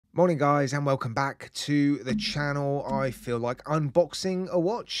Morning guys and welcome back to the channel. I feel like unboxing a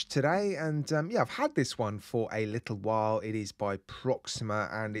watch today and yeah, I've had this one for a little while. It is by Proxima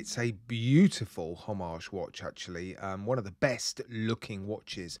and it's a beautiful homage watch actually. One of the best looking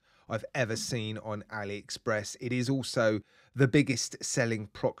watches I've ever seen on AliExpress. It is also the biggest selling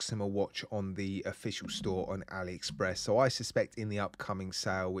Proxima watch on the official store on AliExpress. So I suspect in the upcoming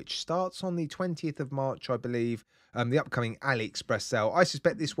sale, which starts on the 20th of March, I believe, the upcoming AliExpress sale, I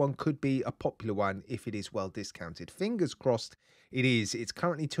suspect this one could be a popular one if it is well discounted. Fingers crossed it is. It's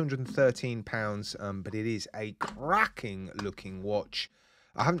currently £213, but it is a cracking looking watch.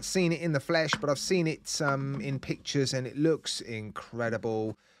 I haven't seen it in the flesh, but I've seen it in pictures and it looks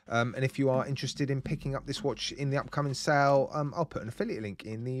incredible. And if you are interested in picking up this watch in the upcoming sale, I'll put an affiliate link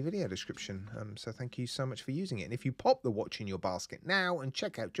in the video description. So thank you so much for using it. And if you pop the watch in your basket now and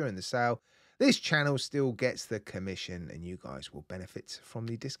check out during the sale, this channel still gets the commission and you guys will benefit from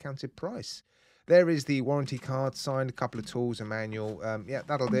the discounted price. There is the warranty card signed, a couple of tools, a manual. Yeah,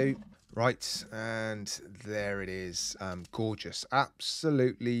 that'll do. Right, and there it is. Gorgeous,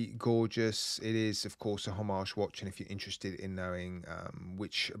 absolutely gorgeous. It is, of course, a homage watch, and if you're interested in knowing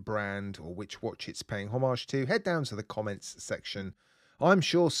which brand or which watch it's paying homage to, head down to the comments section. I'm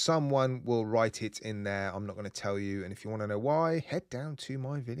sure someone will write it in there. I'm not going to tell you, and if you want to know why, head down to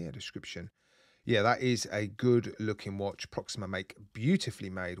my video description. Yeah, that is a good looking watch. Proxima make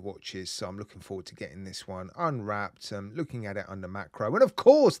beautifully made watches, so I'm looking forward to getting this one unwrapped, looking at it under macro. And of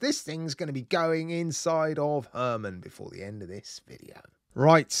course, this thing's going to be going inside of Herman before the end of this video.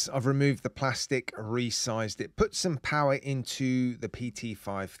 Right, I've removed the plastic, resized it, put some power into the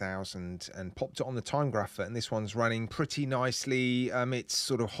PT5000 and popped it on the time grapher, and this one's running pretty nicely. It's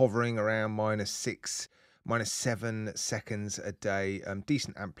sort of hovering around -6, -7 seconds a day,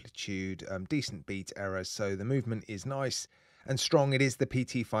 decent amplitude, decent beat error, so the movement is nice and strong. It is the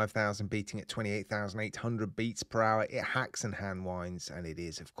PT5000 beating at 28,800 beats per hour. It hacks and hand winds, and it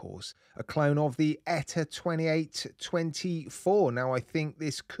is, of course, a clone of the ETA 2824. Now, I think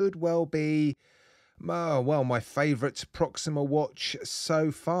this could well be, well, my favourite Proxima watch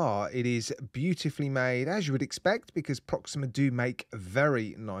so far. It is beautifully made, as you would expect, because Proxima do make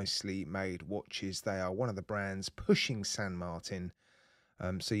very nicely made watches. They are one of the brands pushing San Martin.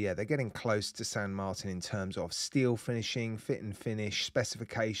 So yeah, they're getting close to San Martin in terms of steel finishing, fit and finish,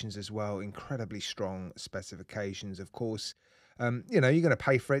 specifications as well. Incredibly strong specifications, of course. You know, you're going to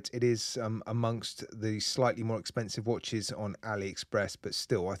pay for it. It is amongst the slightly more expensive watches on AliExpress, but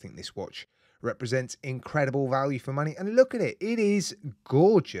still, I think this watch represents incredible value for money. And look at it. It is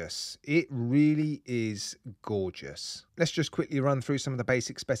gorgeous. It really is gorgeous. Let's just quickly run through some of the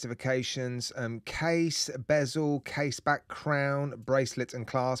basic specifications. Case, bezel, case back, crown, bracelet and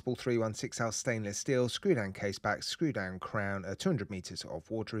clasp, all 316L stainless steel, screw down case back, screw down crown, 200 meters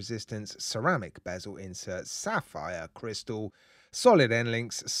of water resistance, ceramic bezel insert, sapphire crystal, solid end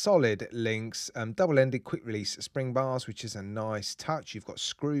links, solid links, double-ended quick-release spring bars, which is a nice touch. You've got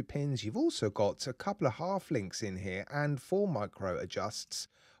screw pins. You've also got a couple of half links in here and 4 micro adjusts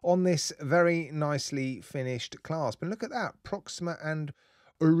on this very nicely finished clasp. And look at that, Proxima and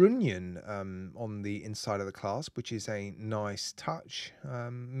Urunion on the inside of the clasp, which is a nice touch.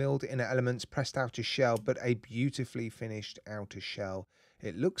 Milled inner elements, pressed outer shell, but a beautifully finished outer shell.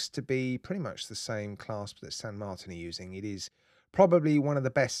 It looks to be pretty much the same clasp that San Martin are using. It is probably one of the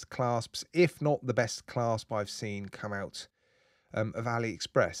best clasps, if not the best clasp I've seen come out of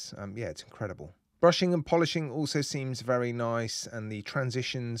AliExpress. Yeah, it's incredible. Brushing and polishing also seems very nice, and the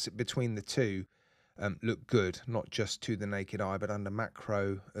transitions between the two look good, not just to the naked eye, but under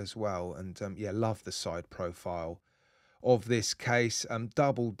macro as well. And yeah, love the side profile of this case.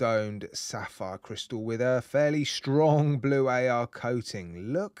 Double domed sapphire crystal with a fairly strong blue AR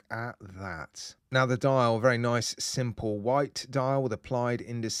coating. Look at that. Now the dial, very nice simple white dial with applied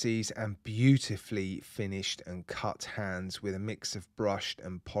indices and beautifully finished and cut hands with a mix of brushed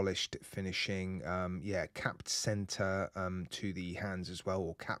and polished finishing. Yeah, capped center to the hands as well,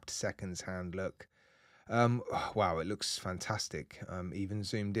 or capped seconds hand look. Wow, it looks fantastic. Even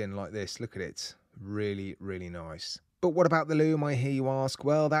zoomed in like this, look at it. Really, really nice. But what about the loom, I hear you ask?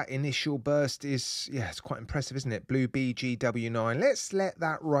 Well, that initial burst is, yeah, it's quite impressive, isn't it? Blue BGW9. Let's let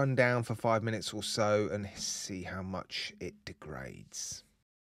that run down for 5 minutes or so and see how much it degrades.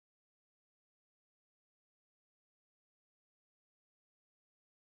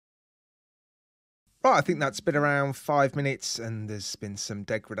 Right, I think that's been around 5 minutes and there's been some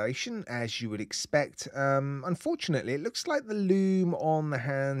degradation, as you would expect. Unfortunately, it looks like the loom on the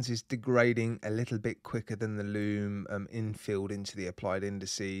hands is degrading a little bit quicker than the loom infilled into the applied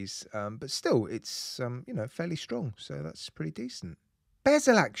indices. But still, it's, you know, fairly strong, so that's pretty decent.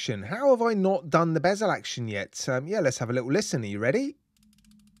 Bezel action. How have I not done the bezel action yet? Yeah, let's have a little listen. Are you ready?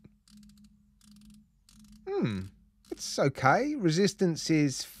 It's okay. Resistance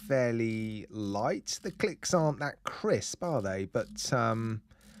is fairly light. The clicks aren't that crisp, are they? But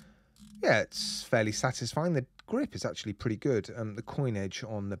yeah, it's fairly satisfying. The grip is actually pretty good. The coin edge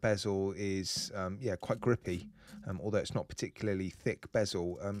on the bezel is yeah, quite grippy. Although it's not particularly thick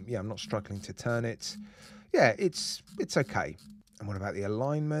bezel. Yeah, I'm not struggling to turn it. Yeah, it's okay. And what about the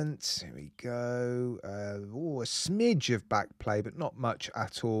alignment? Here we go. Oh, a smidge of back play, but not much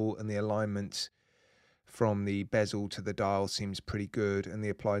at all. And the alignment from the bezel to the dial seems pretty good, and the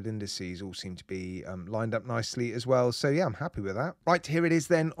applied indices all seem to be lined up nicely as well. So yeah, I'm happy with that. Right, here it is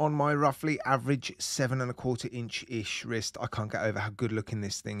then on my roughly average 7¼ inch-ish wrist. I can't get over how good looking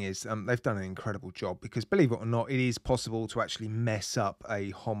this thing is. They've done an incredible job, because believe it or not, it is possible to actually mess up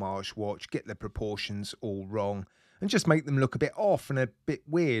a homage watch, get the proportions all wrong, and just make them look a bit off and a bit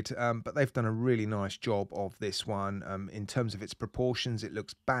weird. But they've done a really nice job of this one. In terms of its proportions, it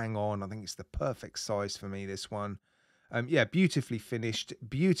looks bang on. I think it's the perfect size for me, this one. Yeah, beautifully finished,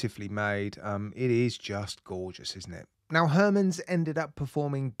 beautifully made. It is just gorgeous, isn't it? Now, Herman's ended up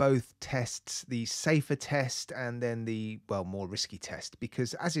performing both tests, the safer test and then the, well, more risky test,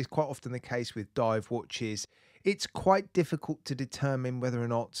 because as is quite often the case with dive watches, it's quite difficult to determine whether or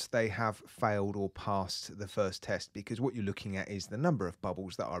not they have failed or passed the first test, because what you're looking at is the number of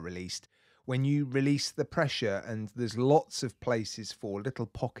bubbles that are released when you release the pressure, and there's lots of places for little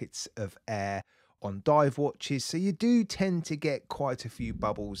pockets of air on dive watches, so you do tend to get quite a few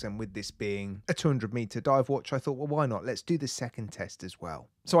bubbles. And with this being a 200-meter dive watch, I thought, well, why not? Let's do the second test as well.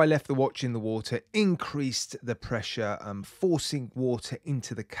 So I left the watch in the water, increased the pressure, forcing water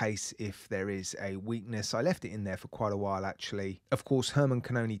into the case if there is a weakness. I left it in there for quite a while, actually. Of course, Herman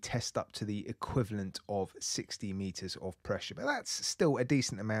can only test up to the equivalent of 60 meters of pressure, but that's still a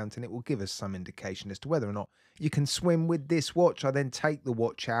decent amount, and it will give us some indication as to whether or not you can swim with this watch. I then take the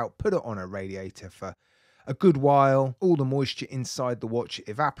watch out, put it on a radiator for a good while. All the moisture inside the watch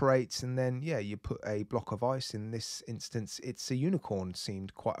evaporates, and then yeah, you put a block of ice. In this instance, it's a unicorn,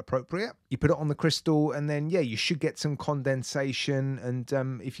 seemed quite appropriate. You put it on the crystal, and then yeah, you should get some condensation.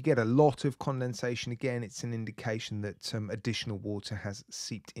 And if you get a lot of condensation, again, it's an indication that additional water has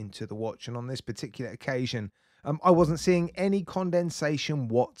seeped into the watch. And on this particular occasion, I wasn't seeing any condensation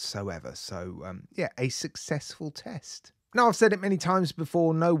whatsoever. So yeah, a successful test. Now, I've said it many times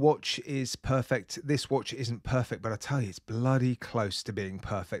before, no watch is perfect. This watch isn't perfect, but I tell you, it's bloody close to being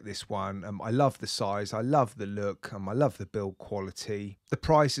perfect, this one. I love the size, I love the look, I love the build quality. The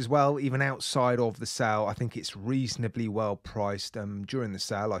price as well, even outside of the sale, I think it's reasonably well priced. During the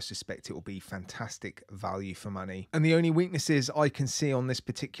sale, I suspect it will be fantastic value for money. And the only weaknesses I can see on this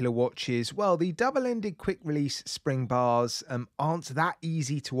particular watch is, well, the double-ended quick release spring bars aren't that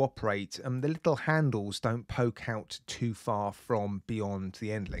easy to operate. The little handles don't poke out too far from beyond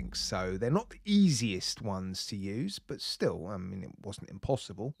the end links, so they're not the easiest ones to use, but still, I mean, it wasn't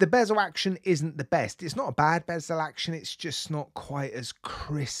impossible. The bezel action isn't the best. It's not a bad bezel action, it's just not quite as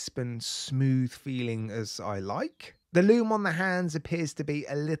crisp and smooth feeling as I like. The loom on the hands appears to be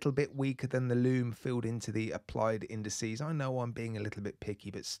a little bit weaker than the loom filled into the applied indices. I know I'm being a little bit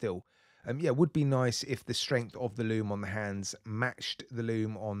picky, but still. Yeah, would be nice if the strength of the loom on the hands matched the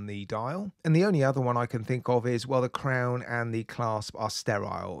loom on the dial. And the only other one I can think of is, well, the crown and the clasp are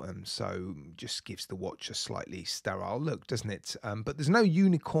sterile, and so just gives the watch a slightly sterile look, doesn't it? But there's no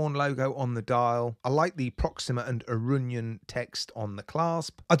unicorn logo on the dial. I like the Proxima and Arunian text on the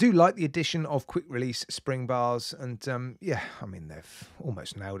clasp. I do like the addition of quick release spring bars, and yeah, I mean, they've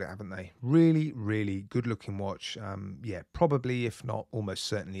almost nailed it, haven't they? Really, really good looking watch. Yeah, probably, if not almost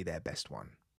certainly, their best